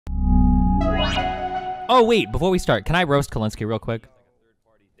Oh, wait, before we start, can I roast Kalinsky real quick?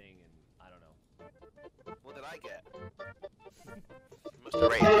 What did I get? Must have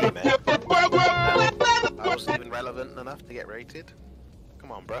rated me, man. I wasn't even relevant enough to get rated.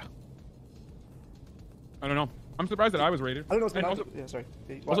 Come on, bruh. I don't know. I'm surprised that I was rated. I don't know what's going on. Also, Yeah, sorry.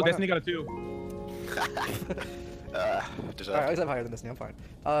 also Destiny not? got a 2. Deserved. Alright, at least I'm higher than Destiny. I'm fine.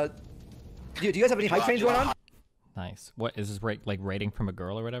 Do you guys have any hype trains going on? Nice. What is this, like rating from a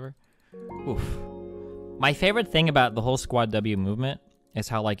girl or whatever? Oof. My favorite thing about the whole Squad W movement is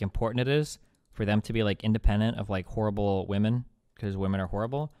how like important it is for them to be like independent of like horrible women, because women are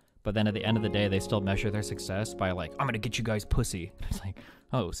horrible. But then at the end of the day, they still measure their success by like, I'm gonna get you guys pussy. It's like,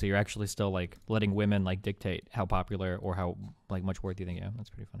 oh, so you're actually still like letting women like dictate how popular or how like much worth you think you have. That's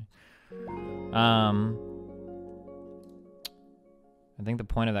pretty funny. I think the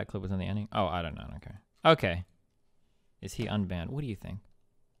point of that clip was in the ending. Oh, I don't know. Okay. Okay. Is he unbanned? What do you think?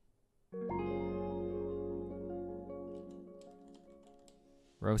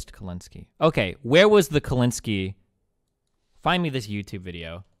 Roast Kalinsky. Okay, where was the Kalinsky? Find me this YouTube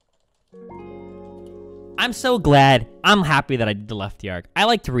video. I'm so glad. I'm happy that I did the Lefty arc. I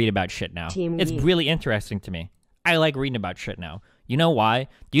like to read about shit now. It's really interesting to me. I like reading about shit now. You know why?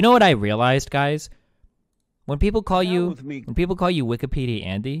 Do you know what I realized, guys? When people call you Wikipedia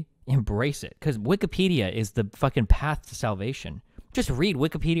Andy, embrace it, because Wikipedia is the fucking path to salvation. Just read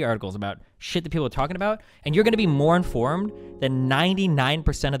Wikipedia articles about shit that people are talking about, and you're going to be more informed than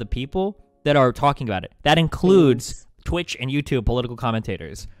 99% of the people that are talking about it. That includes Twitch and YouTube political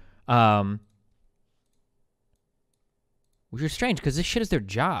commentators. Which is strange, because this shit is their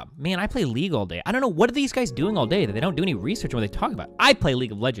job. Man, I play League all day. I don't know, what are these guys doing all day that they don't do any research on what they talk about? I play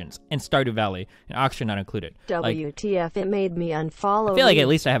League of Legends and Stardew Valley, and Oxygen not included. WTF, it made me unfollow. I feel like at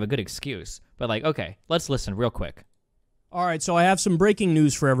least I have a good excuse. But like, okay, let's listen real quick. All right, so I have some breaking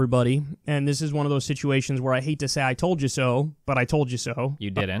news for everybody, and this is one of those situations where I hate to say I told you so, but I told you so.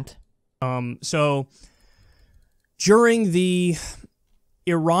 You didn't. So during the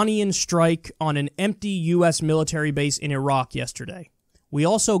Iranian strike on an empty U.S. military base in Iraq yesterday, we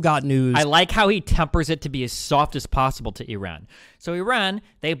also got news. I like how he tempers it to be as soft as possible to Iran. So Iran,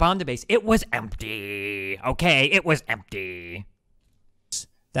 they bombed the base. It was empty. Okay, it was empty.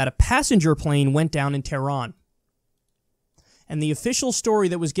 That a passenger plane went down in Tehran. And the official story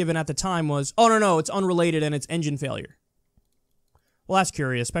that was given at the time was, oh, no, it's unrelated and it's engine failure. Well, that's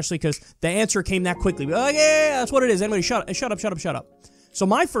curious, especially because the answer came that quickly. Oh, yeah, that's what it is. Anybody, shut up. So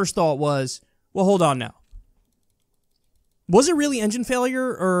my first thought was, well, hold on now. Was it really engine failure?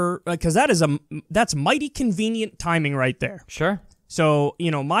 Or because that's mighty convenient timing right there. Sure. So,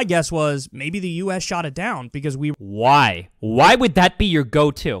 my guess was maybe the U.S. shot it down because we... Why? Why would that be your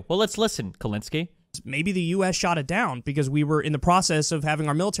go-to? Well, let's listen, Kalinsky. Maybe the U.S. shot it down because we were in the process of having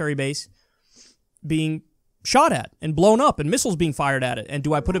our military base being shot at and blown up and missiles being fired at it. And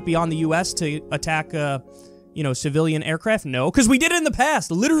do I put it beyond the U.S. to attack, civilian aircraft? No, because we did it in the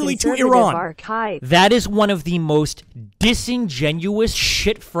past, literally to Iran. Archive. That is one of the most disingenuous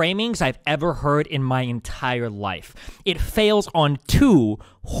shit framings I've ever heard in my entire life. It fails on two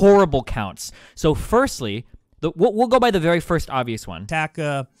horrible counts. So firstly, we'll go by the very first obvious one. Attack,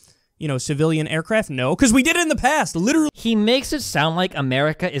 civilian aircraft? No, because we did it in the past, literally. He makes it sound like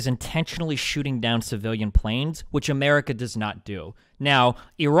America is intentionally shooting down civilian planes, which America does not do. Now,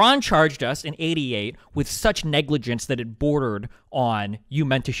 Iran charged us in '88 with such negligence that it bordered on you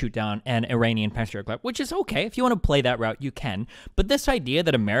meant to shoot down an Iranian passenger aircraft, which is okay. If you want to play that route, you can. But this idea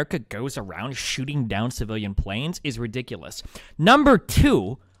that America goes around shooting down civilian planes is ridiculous. Number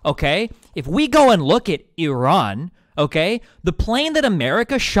two, okay, if we go and look at Iran... Okay, the plane that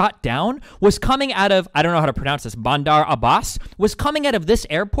America shot down was coming out of, I don't know how to pronounce this, Bandar Abbas, was coming out of this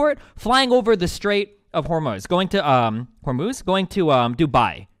airport, flying over the Strait of Hormuz, going to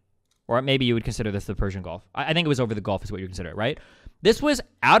Dubai. Or maybe you would consider this the Persian Gulf. I think it was over the Gulf is what you consider it, right? This was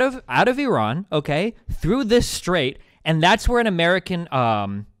out of Iran, okay, through this strait, and that's where an American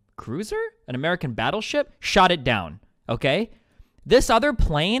cruiser, an American battleship, shot it down, okay? This other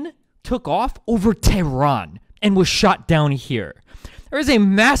plane took off over Tehran and was shot down here. There is a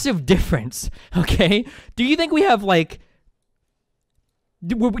massive difference, okay? Do you think we have, like...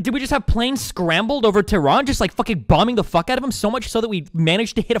 Did we just have planes scrambled over Tehran, just, like, fucking bombing the fuck out of them so much so that we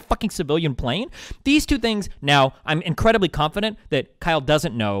managed to hit a fucking civilian plane? These two things... Now, I'm incredibly confident that Kyle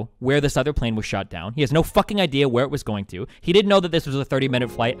doesn't know where this other plane was shot down. He has no fucking idea where it was going to. He didn't know that this was a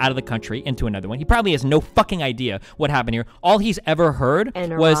 30-minute flight out of the country into another one. He probably has no fucking idea what happened here. All he's ever heard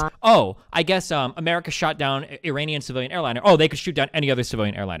was, oh, I guess America shot down Iranian civilian airliner. Oh, they could shoot down any other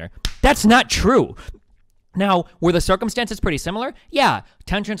civilian airliner. That's not true. Now, were the circumstances pretty similar? Yeah,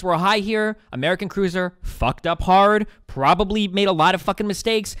 tensions were high here. American cruiser fucked up hard, probably made a lot of fucking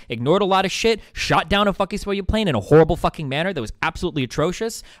mistakes, ignored a lot of shit, shot down a fucking civilian plane in a horrible fucking manner that was absolutely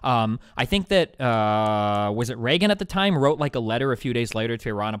atrocious. I think that, was it Reagan at the time, wrote like a letter a few days later to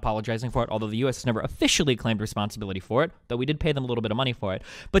Iran apologizing for it, although the U.S. has never officially claimed responsibility for it, though we did pay them a little bit of money for it.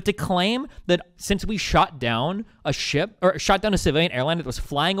 But to claim that since we shot down a ship, or shot down a civilian airline that was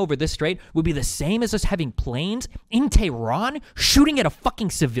flying over this strait, would be the same as us having planes in Tehran shooting at a fucking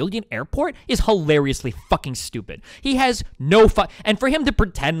civilian airport is hilariously fucking stupid. He has no and for him to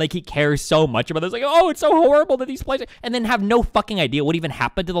pretend like he cares so much about this, like, oh, it's so horrible that these planes, and then have no fucking idea what even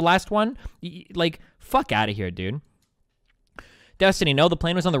happened to the last one, like, fuck out of here, dude. Destiny, no, the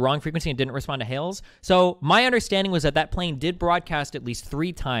plane was on the wrong frequency and didn't respond to hails. So my understanding was that that plane did broadcast at least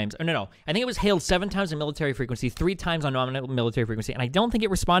 3 times. Oh, no. I think it was hailed 7 times on military frequency, 3 times on non-military frequency, and I don't think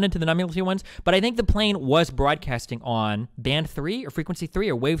it responded to the non-military ones, but I think the plane was broadcasting on band 3 or frequency 3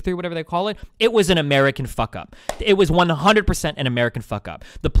 or wave 3, whatever they call it. It was an American fuck-up. It was 100% an American fuck-up.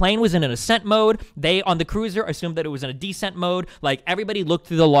 The plane was in an ascent mode. They, on the cruiser, assumed that it was in a descent mode. Like, everybody looked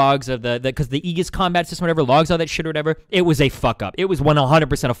through the logs of because the Aegis combat system, whatever, logs all that shit or whatever. It was a fuck-up. It was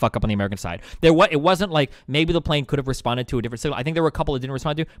 100% a fuck up on the American side. It wasn't like maybe the plane could have responded to a different signal. I think there were a couple that didn't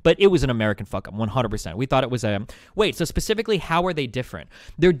respond to, but it was an American fuck up, 100%. We thought it was a... Wait, so specifically, how are they different?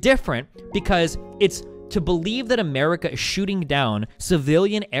 They're different because it's to believe that America is shooting down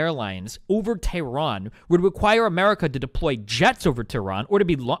civilian airlines over Tehran would require America to deploy jets over Tehran or to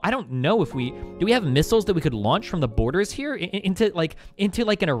be... I don't know if we... Do we have missiles that we could launch from the borders here into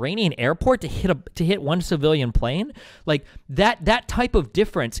an Iranian airport to hit one civilian plane? Like, that type of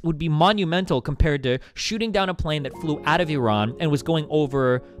difference would be monumental compared to shooting down a plane that flew out of Iran and was going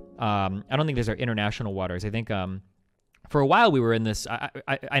over... I don't think these are international waters. I think... For a while, we were in this...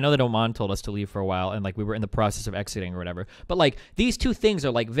 I know that Oman told us to leave for a while, and, like, we were in the process of exiting or whatever. But, like, these two things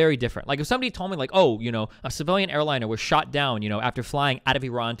are, like, very different. Like, if somebody told me, like, oh, you know, a civilian airliner was shot down, you know, after flying out of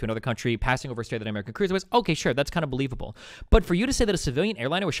Iran to another country, passing over a strait that an American cruiser was, okay, sure, that's kind of believable. But for you to say that a civilian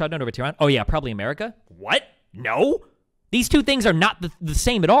airliner was shot down over Tehran, oh, yeah, probably America? What? No? These two things are not the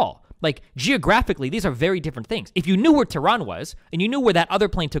same at all. Like, geographically, these are very different things. If you knew where Tehran was, and you knew where that other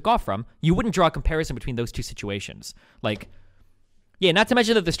plane took off from, you wouldn't draw a comparison between those two situations. Like... Yeah, not to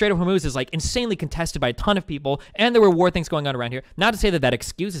mention that the Strait of Hormuz is, like, insanely contested by a ton of people, and there were war things going on around here. Not to say that that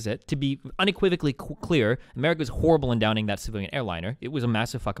excuses it. To be unequivocally clear, America was horrible in downing that civilian airliner. It was a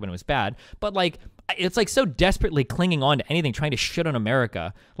massive fuck-up and it was bad. But, like, it's, like, so desperately clinging on to anything, trying to shit on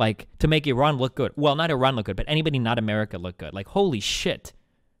America, like, to make Iran look good. Well, not Iran look good, but anybody not America look good. Like, holy shit.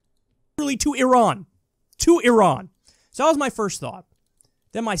 Really, to Iran. To Iran. So that was my first thought.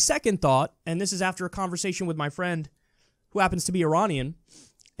 Then my second thought, and this is after a conversation with my friend who happens to be Iranian,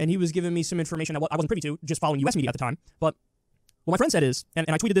 and he was giving me some information I wasn't privy to, just following U.S. media at the time. But what my friend said is, and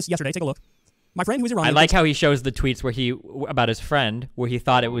I tweeted this yesterday, take a look. My friend who is Iranian... I like how he shows the tweets where about his friend, where he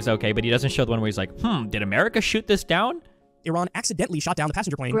thought it was okay, but he doesn't show the one where he's like, did America shoot this down? Iran accidentally shot down the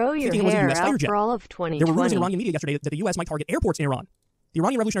passenger plane, Grow your thinking it was a hair U.S. fighter out jet. for all of 2020. There were rumors in Iranian media yesterday that the U.S. might target airports in Iran. The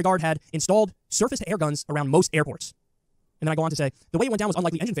Iranian Revolutionary Guard had installed surface-to-air guns around most airports. And then I go on to say, the way it went down was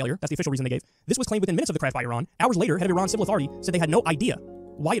unlikely engine failure. That's the official reason they gave. This was claimed within minutes of the crash by Iran. Hours later, head of Iran's civil authority said they had no idea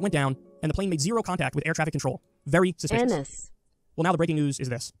why it went down, and the plane made zero contact with air traffic control. Very suspicious. Ennis. Well, now the breaking news is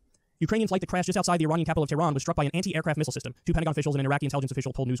this. Ukrainian flight that crashed just outside the Iranian capital of Tehran was struck by an anti-aircraft missile system. 2 Pentagon officials and an Iraqi intelligence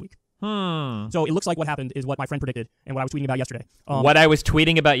official told Newsweek. So it looks like what happened is what my friend predicted and what I was tweeting about yesterday. What I was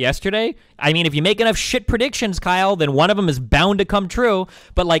tweeting about yesterday? I mean, if you make enough shit predictions, Kyle, then one of them is bound to come true.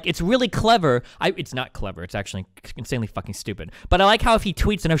 But, like, it's really clever. It's not clever. It's actually insanely fucking stupid. But I like how if he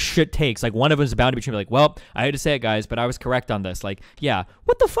tweets enough shit takes, like, one of them is bound to be true. Like, well, I had to say it, guys, but I was correct on this. Like, yeah,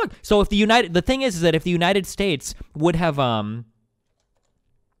 what the fuck? So if the thing is that if the United States would have,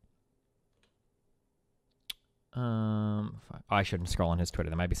 I shouldn't scroll on his Twitter.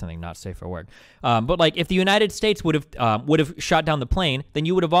 There might be something not safe for work. But like, if the United States would have shot down the plane, then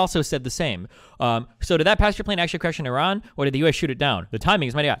you would have also said the same. So did that passenger plane actually crash in Iran, or did the U.S. shoot it down? The timing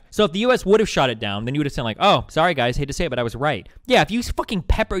is mighty odd. So if the U.S. would have shot it down, then you would have said like, oh, sorry guys, hate to say it, but I was right. Yeah, if you fucking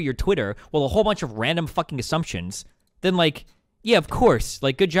pepper your Twitter with a whole bunch of random fucking assumptions, then like, yeah, of course,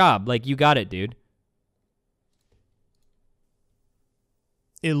 like, good job, like, you got it, dude.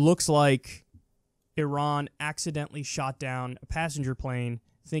 It looks like Iran accidentally shot down a passenger plane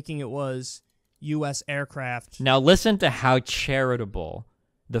thinking it was U.S. aircraft. Now listen to how charitable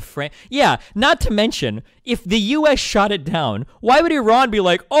yeah, not to mention, if the U.S. shot it down, why would Iran be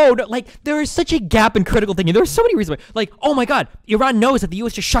like, oh, no, like, there is such a gap in critical thinking. There are so many reasons why. Like, oh my God, Iran knows that the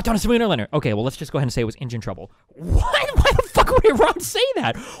U.S. just shot down a civilian airliner. Okay, well, let's just go ahead and say it was engine trouble. What? Why the fuck would Iran say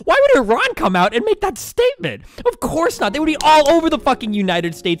that? Why would Iran come out and make that statement? Of course not. They would be all over the fucking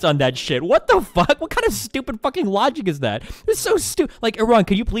United States on that shit. What the fuck? What kind of stupid fucking logic is that? It's so stupid. Like, Iran,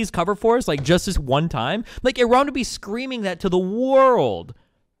 could you please cover for us, like, just this one time? Like, Iran would be screaming that to the world.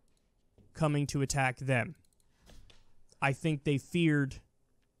 Coming to attack them. I think they feared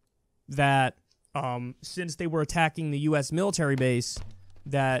that since they were attacking the U.S. military base,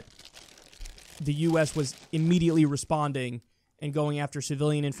 that the U.S. was immediately responding and going after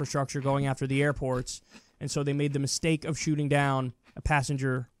civilian infrastructure, going after the airports, and so they made the mistake of shooting down a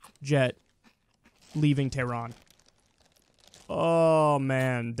passenger jet leaving Tehran. Oh,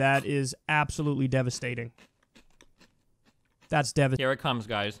 man, that is absolutely devastating. That's devastating. Here it comes,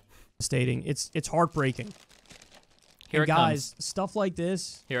 guys. It's heartbreaking. Here and it guys, comes. stuff like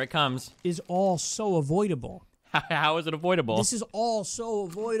this Here it comes. is all so avoidable. How is it avoidable? This is all so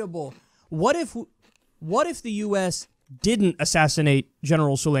avoidable. What if the U.S. didn't assassinate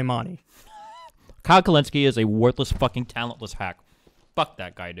General Soleimani? Kyle Kalinske is a worthless, fucking talentless hack. Fuck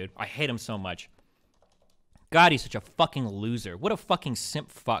that guy, dude. I hate him so much. God, he's such a fucking loser. What a fucking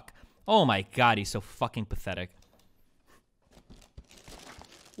simp fuck. Oh my God, he's so fucking pathetic.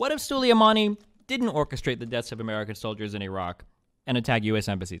 What if Soleimani didn't orchestrate the deaths of American soldiers in Iraq and attack U.S.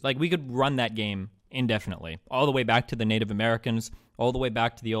 embassies? Like, we could run that game indefinitely. All the way back to the Native Americans, all the way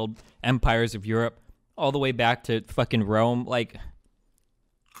back to the old empires of Europe, all the way back to fucking Rome. Like,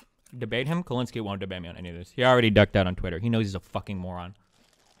 debate him? Kalinske won't debate me on any of this. He already ducked out on Twitter. He knows he's a fucking moron.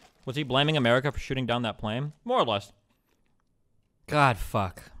 Was he blaming America for shooting down that plane? More or less. God,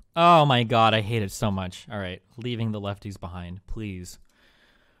 fuck. Oh my God, I hate it so much. All right, leaving the lefties behind, please.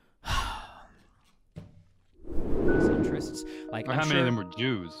 His interests, like, Or I'm how many sure- of them were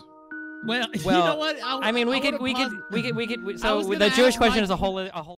Jews? Well, you Well, know what? I mean, we could. So was the gonna Jewish ask question Mike- is a whole